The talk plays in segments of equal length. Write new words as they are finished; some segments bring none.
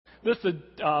This is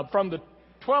from the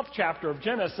 12th chapter of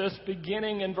Genesis,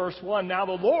 beginning in verse 1. Now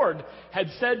the Lord had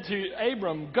said to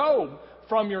Abram, "Go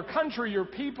from your country, your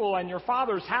people, and your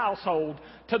father's household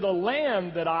to the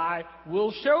land that I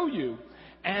will show you.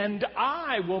 And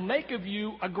I will make of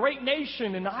you a great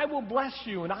nation, and I will bless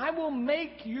you, and I will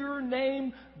make your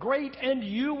name great, and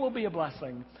you will be a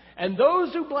blessing. And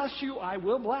those who bless you, I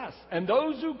will bless. And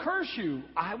those who curse you,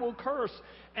 I will curse.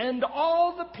 And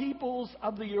all the peoples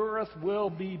of the earth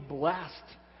will be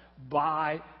blessed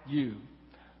by you."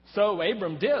 So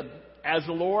Abram did as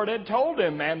the Lord had told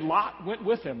him, and Lot went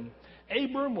with him.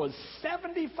 Abram was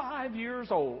 75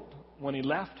 years old when he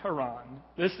left Haran.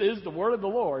 This is the word of the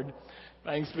Lord.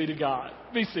 Thanks be to God.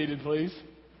 Be seated, please.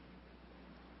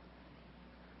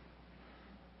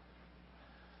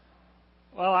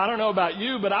 Well, I don't know about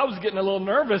you, but I was getting a little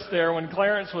nervous there when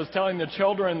Clarence was telling the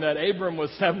children that Abram was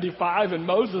 75 and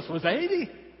Moses was 80.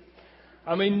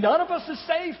 I mean, none of us is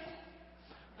safe.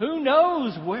 Who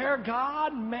knows where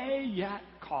God may yet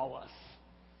call us?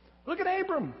 Look at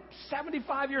Abram,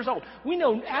 75 years old. We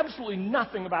know absolutely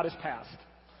nothing about his past.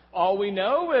 All we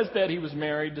know is that he was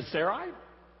married to Sarai,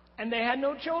 and they had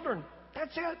no children.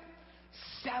 That's it.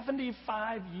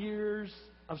 75 years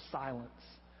of silence.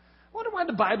 I wonder why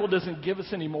the Bible doesn't give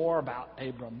us any more about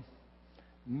Abram.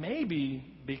 Maybe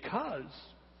because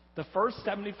the first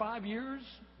 75 years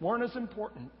weren't as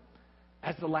important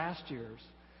as the last years.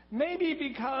 Maybe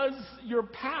because your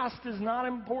past is not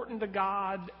important to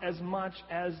God as much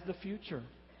as the future.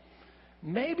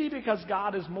 Maybe because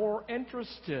God is more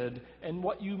interested in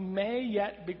what you may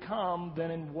yet become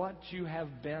than in what you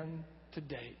have been to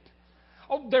date.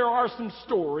 Oh, there are some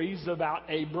stories about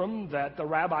Abram that the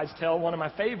rabbis tell. One of my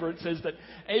favorites is that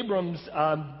Abram's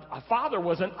father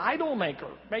was an idol maker,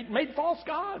 made false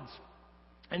gods.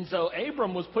 And so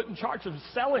Abram was put in charge of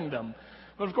selling them.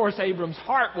 But of course, Abram's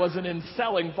heart wasn't in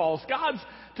selling false gods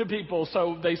to people.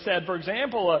 So they said, for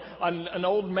example, an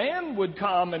old man would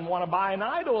come and want to buy an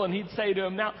idol, and he'd say to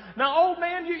him, now, old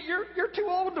man, you're too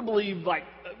old to believe like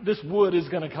this wood is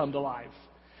going to come to life.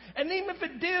 And even if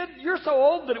it did, you're so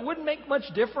old that it wouldn't make much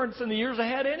difference in the years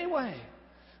ahead anyway.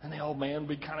 And the old man would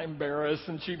be kind of embarrassed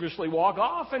and sheepishly walk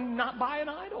off and not buy an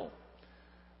idol.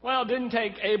 Well, it didn't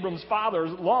take Abram's father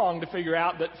long to figure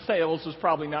out that sales was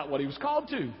probably not what he was called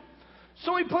to.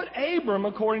 So he put Abram,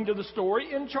 according to the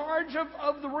story, in charge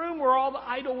of the room where all the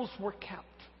idols were kept.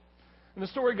 And the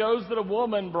story goes that a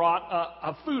woman brought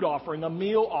a food offering, a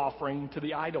meal offering to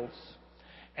the idols.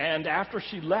 And after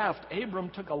she left, Abram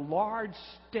took a large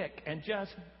stick and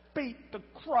just beat the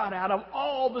crud out of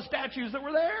all the statues that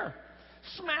were there.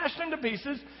 Smashed them to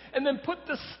pieces, and then put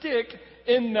the stick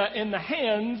in the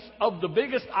hands of the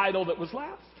biggest idol that was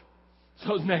left.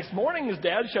 So the next morning, his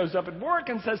dad shows up at work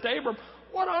and says to Abram,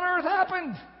 "What on earth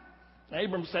happened?"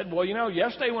 Abram said, "Well,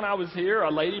 yesterday when I was here, a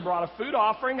lady brought a food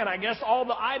offering, and I guess all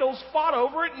the idols fought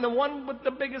over it, and the one with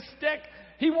the biggest stick,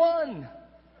 he won."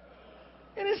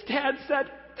 And his dad said,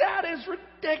 "That is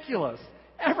ridiculous.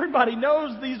 Everybody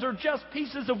knows these are just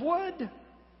pieces of wood."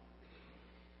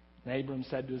 And Abram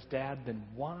said to his dad, "Then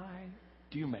why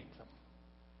do you make them?"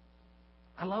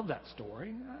 I love that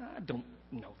story. I don't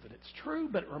know that it's true,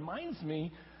 but it reminds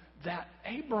me that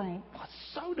Abram was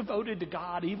so devoted to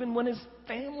God even when his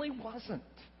family wasn't,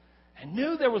 and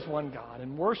knew there was one God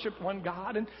and worshiped one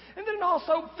God. And then it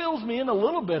also fills me in a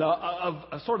little bit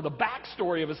of sort of the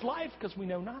backstory of his life, because we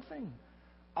know nothing.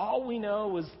 All we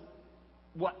know is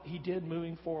what he did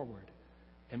moving forward.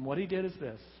 And what he did is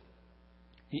this.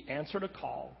 He answered a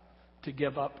call to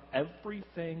give up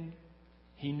everything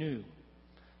he knew.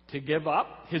 To give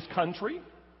up his country,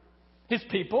 his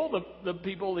people, the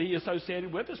people he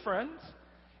associated with, his friends,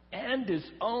 and his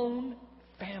own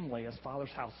family, his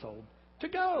father's household, to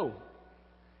go.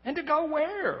 And to go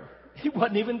where? He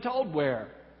wasn't even told where.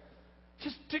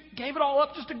 Gave it all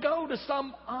up just to go to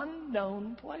some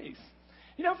unknown place.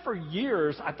 For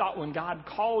years, I thought when God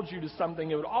called you to something,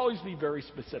 it would always be very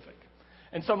specific.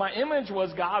 And so my image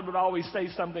was God would always say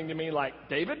something to me like,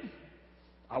 "David,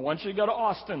 I want you to go to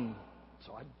Austin."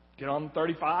 So I'd get on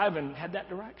 35 and head that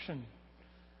direction.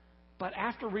 But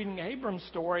after reading Abram's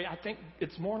story, I think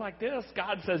it's more like this.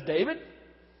 God says, "David,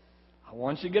 I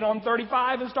want you to get on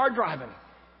 35 and start driving.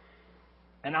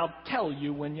 And I'll tell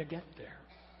you when you get there."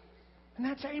 And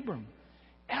that's Abram.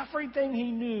 Everything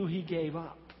he knew, he gave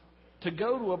up to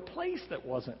go to a place that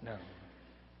wasn't known.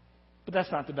 But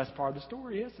that's not the best part of the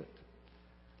story, is it?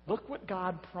 Look what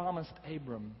God promised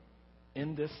Abram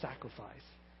in this sacrifice.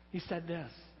 He said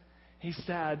this. He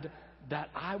said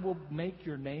that I will make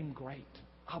your name great.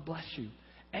 I'll bless you.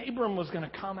 Abram was going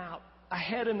to come out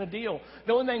ahead in the deal.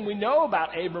 The only thing we know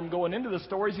about Abram going into the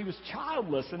story is he was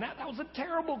childless, and that was a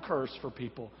terrible curse for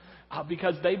people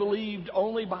because they believed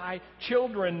only by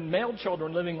children, male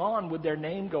children living on, would their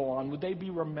name go on, would they be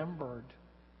remembered.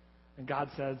 And God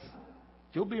says,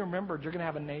 you'll be remembered, you're going to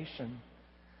have a nation.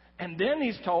 And then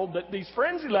he's told that these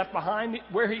friends he left behind,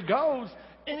 where he goes,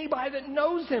 anybody that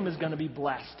knows him is going to be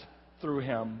blessed through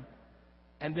him.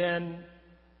 And then,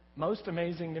 most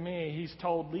amazing to me, he's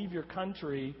told, leave your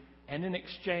country. And in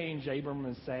exchange, Abram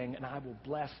is saying, and I will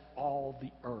bless all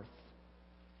the earth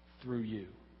through you.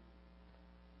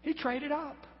 He traded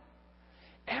up.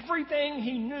 Everything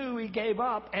he knew, he gave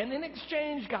up. And in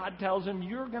exchange, God tells him,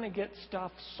 you're going to get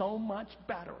stuff so much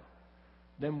better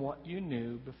than what you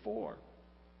knew before.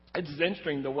 It's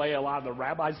interesting the way a lot of the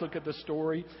rabbis look at the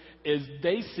story is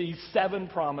they see 7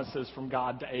 promises from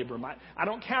God to Abram. I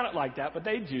don't count it like that, but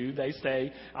they do. They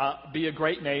say, be a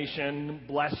great nation,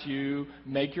 bless you,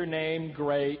 make your name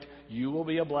great, you will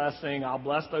be a blessing, I'll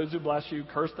bless those who bless you,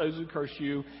 curse those who curse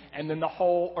you, and then the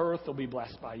whole earth will be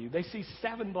blessed by you. They see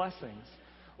 7 blessings.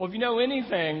 Well, if you know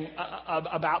anything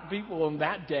about people in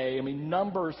that day, I mean,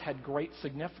 numbers had great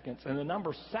significance, and the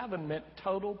number 7 meant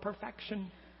total perfection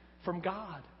from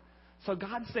God. So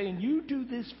God's saying, you do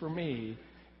this for me,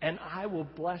 and I will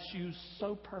bless you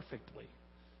so perfectly,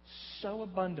 so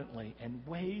abundantly, in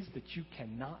ways that you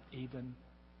cannot even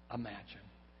imagine.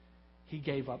 He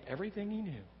gave up everything he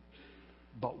knew,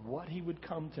 but what he would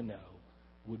come to know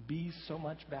would be so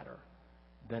much better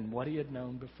than what he had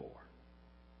known before.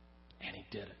 And he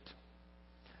did it.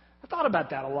 I thought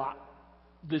about that a lot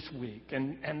this week,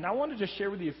 and I wanted to share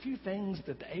with you a few things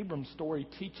that the Abram story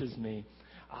teaches me.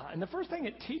 And the first thing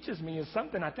it teaches me is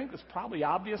something I think is probably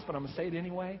obvious, but I'm going to say it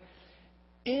anyway.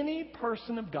 Any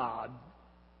person of God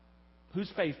who's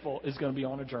faithful is going to be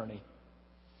on a journey.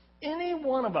 Any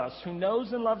one of us who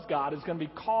knows and loves God is going to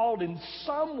be called in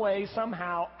some way,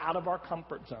 somehow, out of our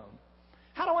comfort zone.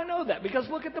 How do I know that? Because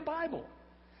look at the Bible.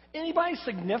 Anybody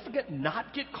significant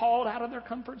not get called out of their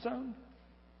comfort zone?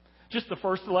 Just the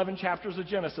first 11 chapters of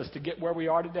Genesis to get where we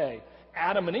are today.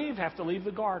 Adam and Eve have to leave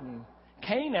the garden.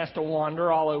 Cain has to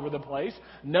wander all over the place.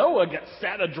 Noah gets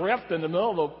set adrift in the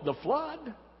middle of the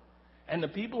flood. And the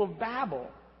people of Babel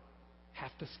have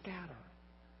to scatter.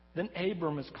 Then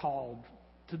Abram is called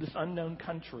to this unknown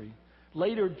country.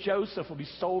 Later, Joseph will be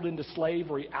sold into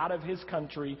slavery out of his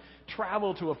country,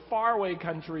 travel to a faraway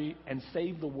country, and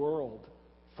save the world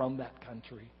from that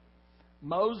country.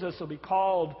 Moses will be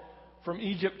called from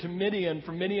Egypt to Midian,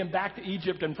 from Midian back to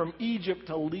Egypt, and from Egypt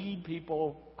to lead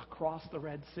people across the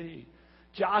Red Sea.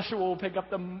 Joshua will pick up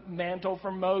the mantle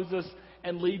from Moses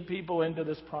and lead people into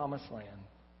this promised land.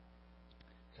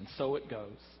 And so it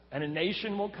goes. And a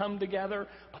nation will come together,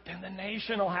 but then the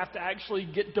nation will have to actually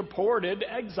get deported,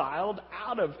 exiled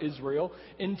out of Israel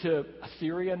into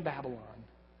Assyria and Babylon.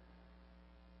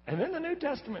 And then the New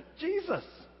Testament, Jesus,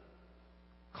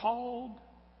 called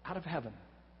out of heaven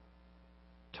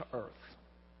to earth.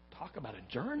 Talk about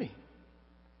a journey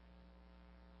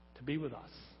to be with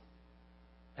us.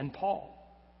 And Paul,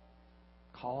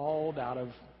 called out of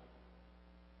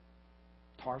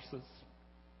Tarsus,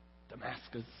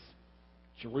 Damascus,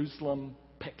 Jerusalem,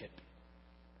 picket,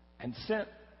 and sent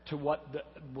to what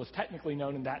was technically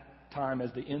known in that time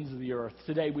as the ends of the earth.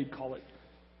 Today we'd call it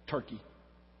Turkey.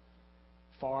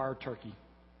 Far Turkey,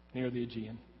 near the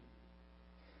Aegean.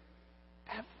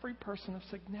 Every person of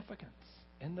significance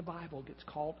in the Bible gets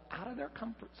called out of their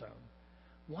comfort zone.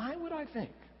 Why would I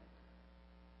think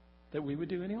that we would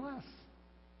do any less?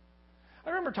 I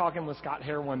remember talking with Scott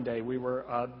Hare one day. We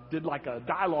did like a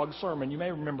dialogue sermon. You may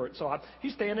remember it. So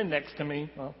he's standing next to me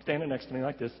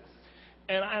like this.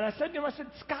 And I said to him,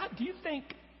 Scott, do you think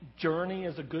journey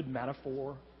is a good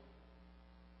metaphor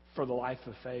for the life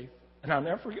of faith? And I'll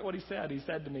never forget what he said. He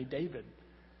said to me, David,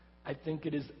 I think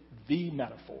it is the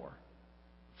metaphor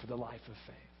for the life of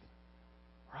faith.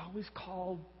 We're always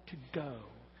called to go.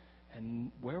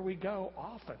 And where we go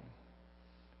often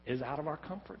is out of our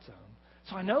comfort zone.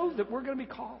 So I know that we're going to be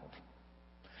called.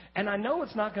 And I know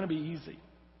it's not going to be easy.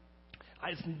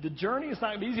 The journey is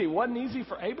not going to be easy. It wasn't easy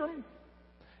for Abram.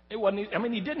 It wasn't easy. I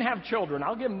mean, he didn't have children.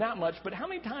 I'll give him that much. But how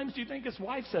many times do you think his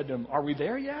wife said to him, are we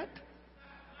there yet?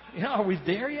 Are we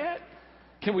there yet?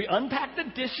 Can we unpack the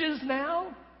dishes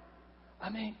now?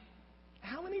 I mean,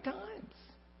 how many times?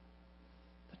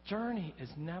 The journey is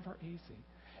never easy.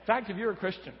 In fact, if you're a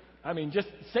Christian, just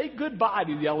say goodbye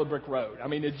to the yellow brick road.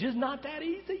 It's just not that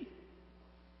easy.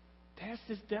 Test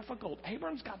is difficult.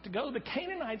 Abram's got to go. The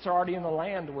Canaanites are already in the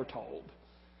land, we're told.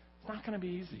 It's not going to be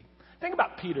easy. Think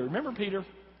about Peter. Remember Peter?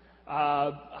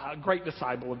 a great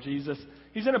disciple of Jesus.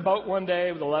 He's in a boat one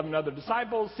day with 11 other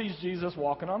disciples, sees Jesus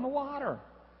walking on the water.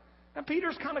 And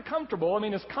Peter's kind of comfortable. I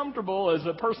mean, as comfortable as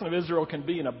a person of Israel can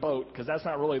be in a boat, because that's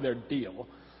not really their deal.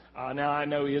 Now, I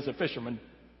know he is a fisherman,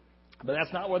 but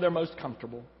that's not where they're most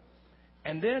comfortable.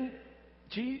 And then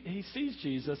he sees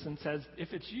Jesus and says,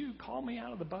 if it's you, call me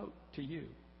out of the boat to you.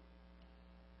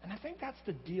 And I think that's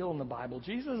the deal in the Bible.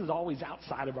 Jesus is always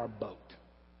outside of our boat.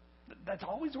 That's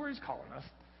always where he's calling us.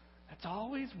 That's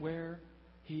always where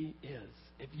he is.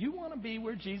 If you want to be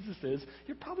where Jesus is,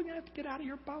 you're probably going to have to get out of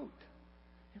your boat.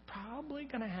 You're probably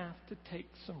going to have to take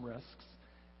some risks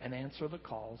and answer the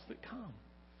calls that come.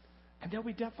 And they'll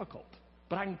be difficult.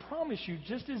 But I can promise you,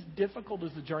 just as difficult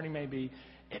as the journey may be,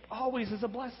 it always is a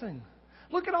blessing.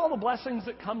 Look at all the blessings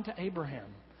that come to Abraham.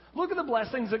 Look at the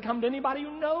blessings that come to anybody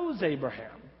who knows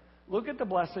Abraham. Look at the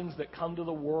blessings that come to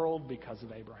the world because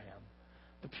of Abraham.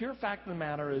 The pure fact of the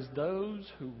matter is those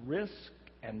who risk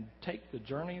and take the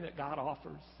journey that God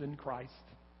offers in Christ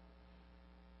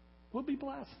will be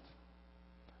blessed.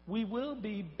 We will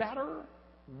be better,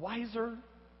 wiser,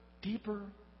 deeper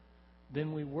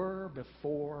than we were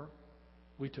before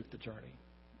we took the journey.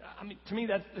 I mean, to me,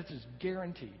 that's just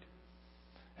guaranteed.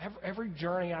 Every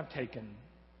journey I've taken,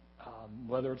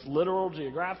 whether it's literal,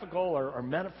 geographical, or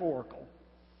metaphorical,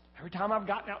 every time I've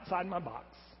gotten outside my box,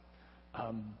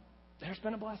 there's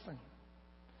been a blessing.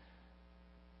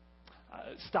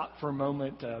 Stop for a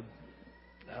moment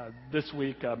this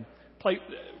week.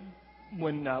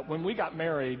 When we got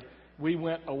married, we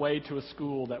went away to a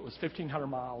school that was 1,500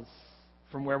 miles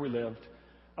from where we lived,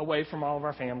 away from all of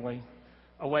our family,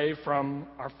 away from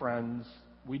our friends.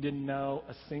 We didn't know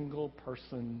a single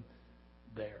person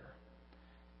there.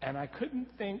 And I couldn't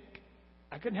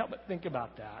help but think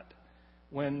about that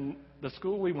when the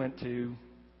school we went to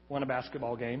won a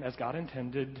basketball game, as God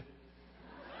intended.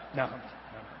 No.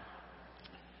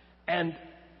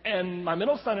 And my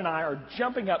middle son and I are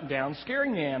jumping up and down,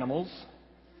 scaring the animals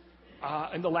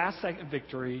in the last second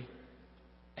victory.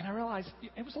 And I realized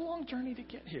it was a long journey to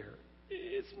get here.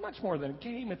 It's much more than a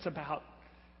game. It's about,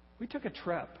 we took a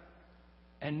trip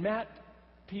and met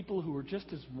people who were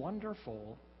just as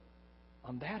wonderful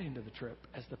on that end of the trip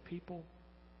as the people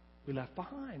we left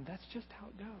behind. That's just how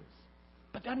it goes.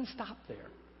 But it doesn't stop there.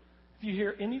 If you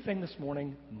hear anything this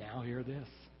morning, now hear this.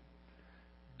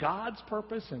 God's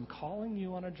purpose in calling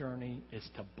you on a journey is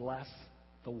to bless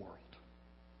the world.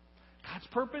 God's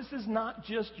purpose is not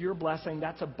just your blessing.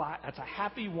 That's a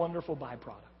happy, wonderful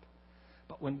byproduct.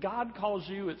 But when God calls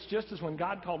you, it's just as when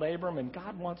God called Abram, and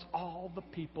God wants all the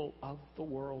people of the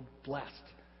world blessed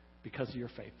because of your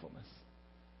faithfulness,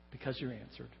 because you're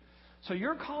answered. So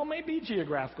your call may be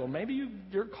geographical. Maybe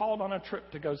you're called on a trip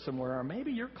to go somewhere. Or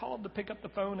maybe you're called to pick up the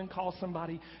phone and call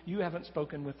somebody you haven't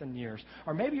spoken with in years.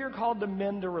 Or maybe you're called to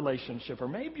mend a relationship. Or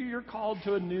maybe you're called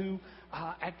to a new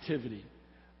activity.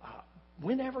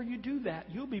 Whenever you do that,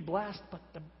 you'll be blessed. But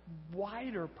the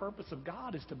wider purpose of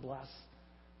God is to bless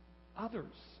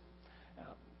others.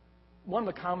 One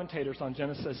of the commentators on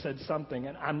Genesis said something,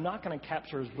 and I'm not going to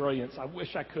capture his brilliance. I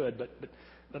wish I could,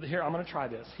 but here, I'm going to try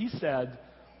this. He said,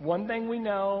 one thing we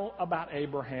know about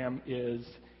Abraham is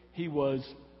he was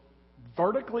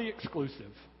vertically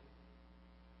exclusive.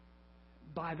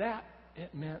 By that,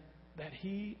 it meant that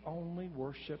he only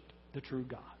worshiped the true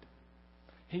God.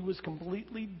 He was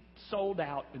completely sold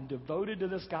out and devoted to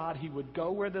this God. He would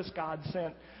go where this God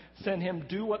sent him,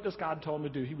 do what this God told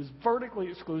him to do. He was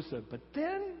vertically exclusive. But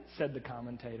then, said the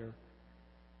commentator,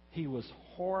 he was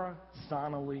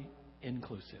horizontally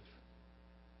inclusive.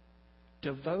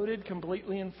 Devoted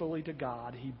completely and fully to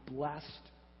God, he blessed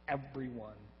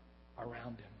everyone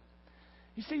around him.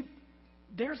 You see,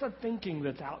 there's a thinking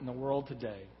that's out in the world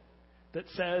today that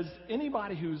says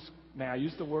anybody who's, may I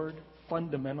use the word,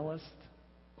 fundamentalist,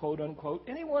 quote unquote,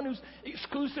 anyone who's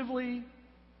exclusively,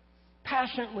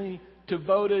 passionately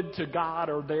devoted to God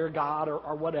or their God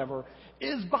or whatever,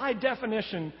 is by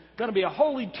definition going to be a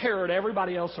holy terror to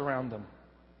everybody else around them.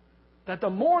 That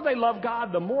the more they love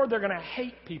God, the more they're going to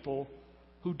hate people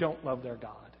who don't love their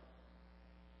God.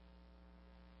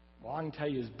 Well, I can tell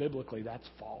you is biblically that's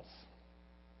false.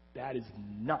 That is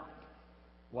not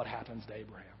what happens to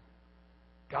Abraham.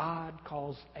 God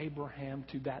calls Abraham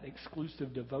to that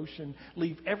exclusive devotion.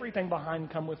 Leave everything behind,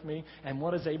 come with me. And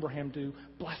what does Abraham do?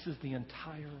 Blesses the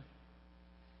entire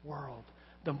world.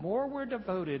 The more we're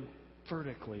devoted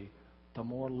vertically, the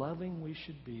more loving we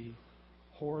should be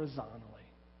horizontally.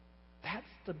 That's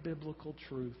the biblical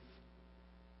truth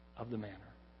of the matter.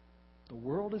 The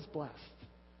world is blessed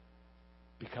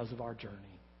because of our journey.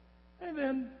 And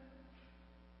then,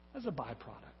 as a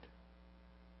byproduct,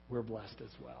 we're blessed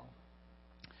as well.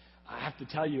 I have to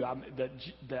tell you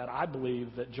that I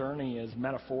believe that journey is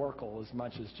metaphorical as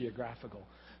much as geographical.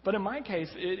 But in my case,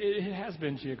 it has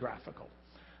been geographical.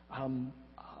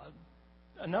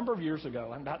 A number of years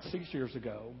ago, about 6 years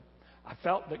ago, I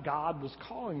felt that God was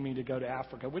calling me to go to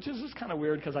Africa, which is just kind of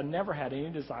weird because I never had any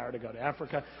desire to go to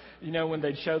Africa. You know, when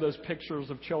they'd show those pictures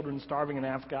of children starving in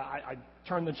Africa, I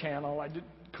turned the channel. I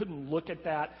couldn't look at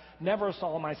that. Never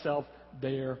saw myself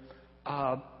there.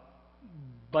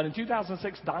 But in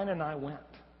 2006, Dinah and I went.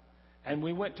 And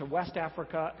we went to West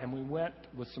Africa, and we went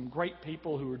with some great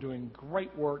people who were doing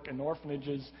great work in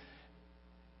orphanages.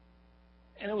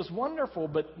 And it was wonderful,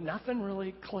 but nothing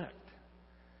really clicked.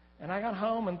 And I got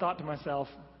home and thought to myself,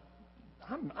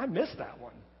 I missed that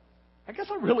one. I guess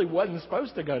I really wasn't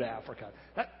supposed to go to Africa.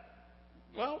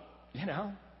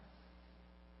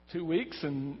 2 weeks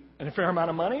and a fair amount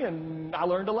of money, and I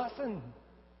learned a lesson.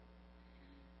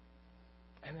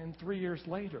 And then 3 years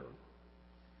later,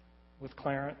 with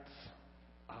Clarence,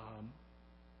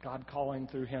 God calling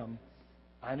through him,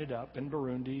 I ended up in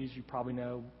Burundi, as you probably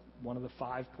know, one of the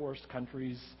 5 poorest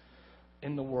countries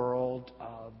in the world.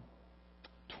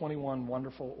 21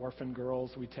 wonderful orphan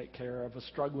girls we take care of, a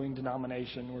struggling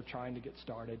denomination we're trying to get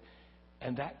started.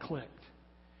 And that clicked.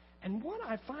 And what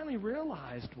I finally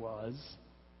realized was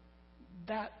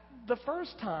that the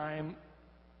first time,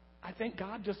 I think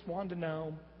God just wanted to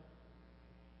know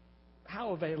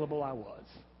how available I was.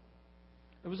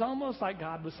 It was almost like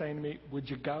God was saying to me, would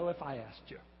you go if I asked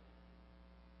you?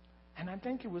 And I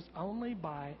think it was only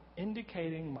by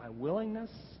indicating my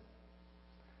willingness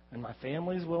and my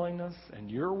family's willingness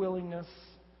and your willingness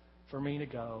for me to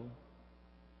go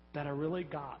that I really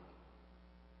got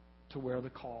to where the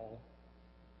call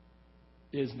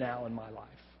is now in my life.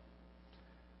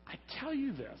 I tell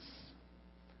you this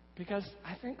because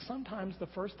I think sometimes the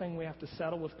first thing we have to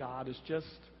settle with God is just,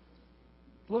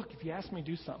 look, if you ask me to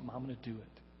do something, I'm going to do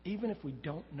it, even if we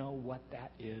don't know what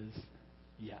that is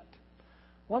yet.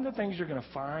 One of the things you're going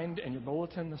to find in your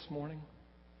bulletin this morning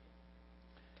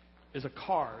is a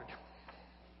card.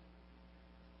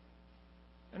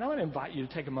 And I'm going to invite you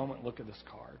to take a moment and look at this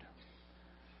card.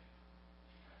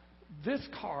 This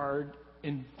card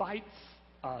invites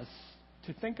us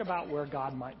to think about where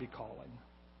God might be calling.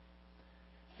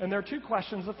 And there are 2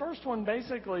 questions. The first one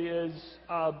basically is,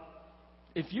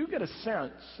 if you get a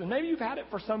sense, and maybe you've had it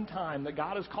for some time, that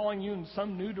God is calling you in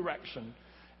some new direction,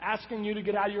 asking you to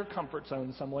get out of your comfort zone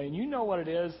in some way, and you know what it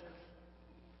is,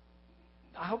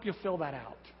 I hope you'll fill that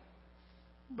out.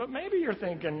 But maybe you're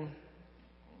thinking,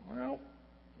 well,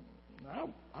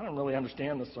 I don't really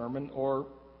understand the sermon, or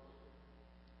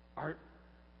I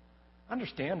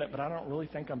understand it, but I don't really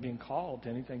think I'm being called to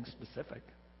anything specific.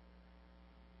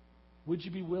 Would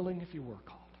you be willing if you were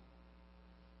called?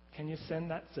 Can you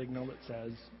send that signal that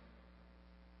says,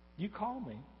 you call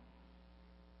me,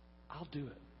 I'll do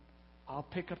it. I'll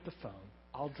pick up the phone.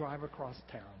 I'll drive across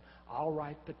town. I'll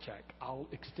write the check. I'll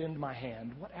extend my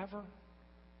hand, whatever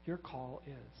your call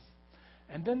is.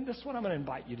 And then this is what I'm going to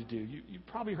invite you to do. You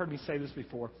probably heard me say this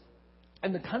before.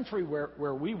 In the country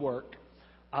where we work,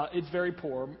 it's very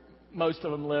poor. Most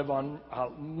of them live on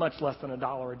much less than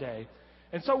 $1 a day.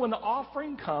 And so when the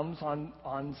offering comes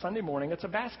on Sunday morning, it's a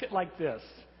basket like this.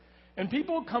 And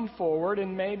people come forward,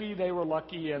 and maybe they were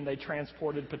lucky and they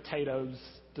transported potatoes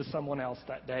to someone else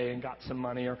that day and got some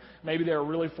money, or maybe they were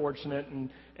really fortunate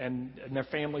and their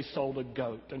family sold a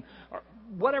goat, or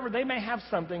whatever. They may have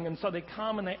something, and so they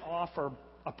come and they offer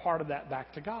a part of that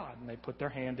back to God, and they put their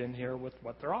hand in here with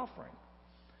what they're offering.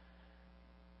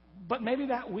 But maybe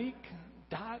that week,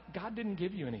 God didn't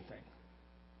give you anything.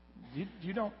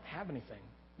 You don't have anything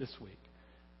this week.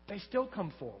 They still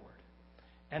come forward,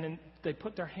 and they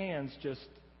put their hands just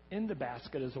in the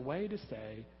basket as a way to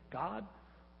say, God,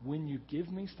 when you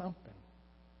give me something,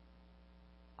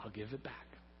 I'll give it back.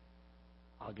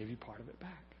 I'll give you part of it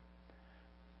back.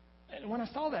 And when I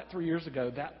saw that 3 years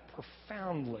ago, that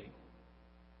profoundly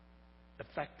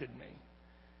affected me.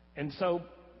 And so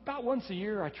about once a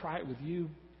year, I try it with you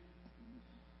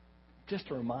just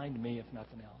to remind me, if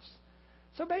nothing else.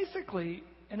 So basically,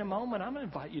 in a moment, I'm going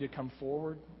to invite you to come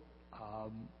forward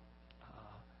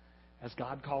as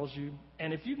God calls you.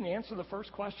 And if you can answer the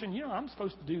first question, I'm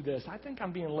supposed to do this. I think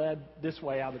I'm being led this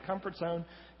way out of the comfort zone.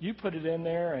 You put it in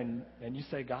there and you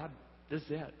say, God, this is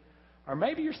it. Or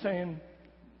maybe you're saying,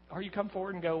 or you come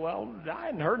forward and go, well, I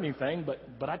hadn't heard anything,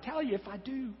 but I tell you, if I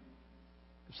do,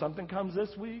 if something comes this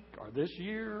week or this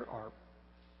year, or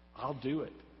I'll do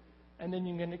it. And then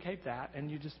you can indicate that,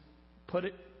 and you just put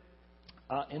it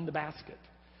in the basket.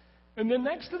 And then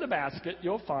next to the basket,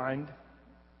 you'll find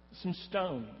some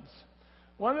stones.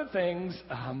 One of the things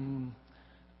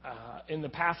in the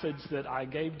passage that I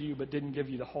gave to you but didn't give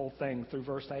you the whole thing through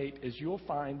verse 8 is you'll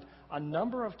find a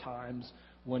number of times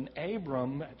when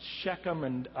Abram at Shechem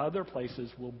and other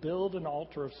places will build an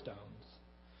altar of stones.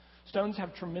 Stones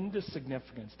have tremendous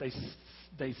significance.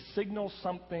 They signal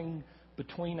something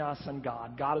between us and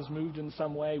God. God has moved in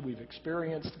some way. We've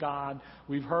experienced God.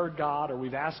 We've heard God, or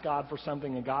we've asked God for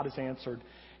something and God has answered.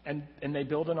 And they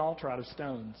build an altar out of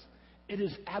stones. It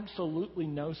is absolutely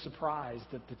no surprise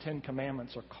that the Ten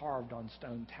Commandments are carved on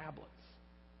stone tablets.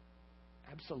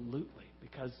 Absolutely,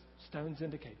 because stones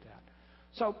indicate that.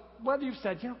 So whether you've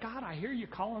said, God, I hear you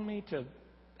calling me to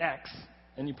X,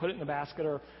 and you put it in the basket,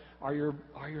 or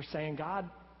you're saying, God,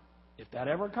 if that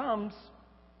ever comes,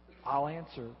 I'll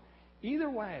answer. Either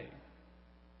way,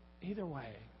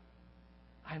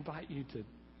 I invite you to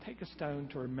take a stone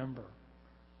to remember.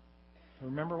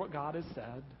 Remember what God has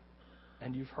said,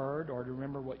 and you've heard, or to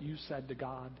remember what you said to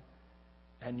God,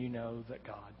 and you know that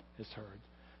God has heard.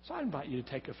 So I invite you to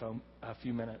take a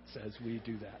few minutes as we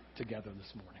do that together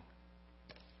this morning.